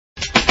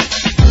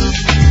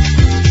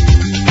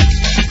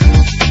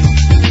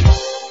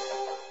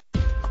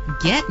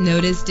Get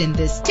noticed in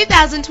this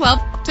 2012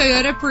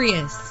 Toyota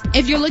Prius.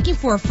 If you're looking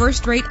for a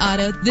first-rate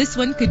auto, this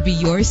one could be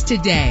yours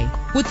today.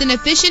 With an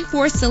efficient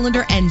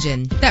 4-cylinder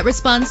engine that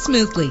responds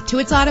smoothly to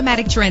its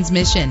automatic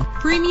transmission,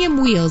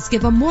 premium wheels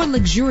give a more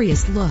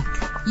luxurious look.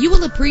 You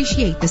will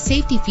appreciate the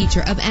safety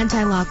feature of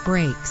anti-lock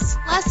brakes.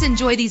 Plus,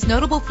 enjoy these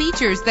notable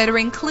features that are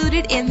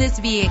included in this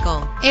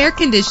vehicle: air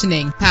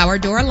conditioning, power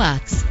door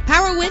locks,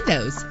 power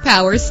windows,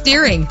 power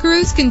steering,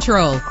 cruise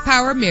control,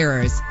 power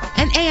mirrors,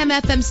 an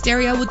AM/FM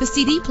stereo with a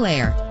CD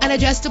player, an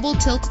adjustable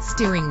tilt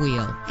steering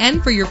wheel.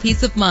 And for your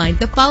peace of mind,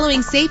 the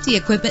following safety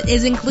equipment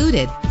is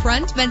included: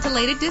 front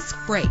ventilated disc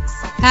brakes,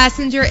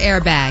 passenger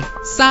airbag,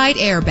 side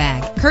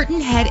airbag,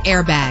 curtain head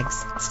airbags,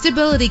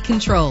 stability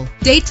control,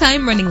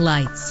 daytime running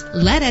lights.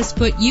 Let us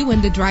put you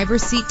in the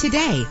driver's seat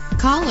today.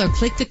 Call or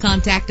click to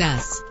contact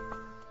us.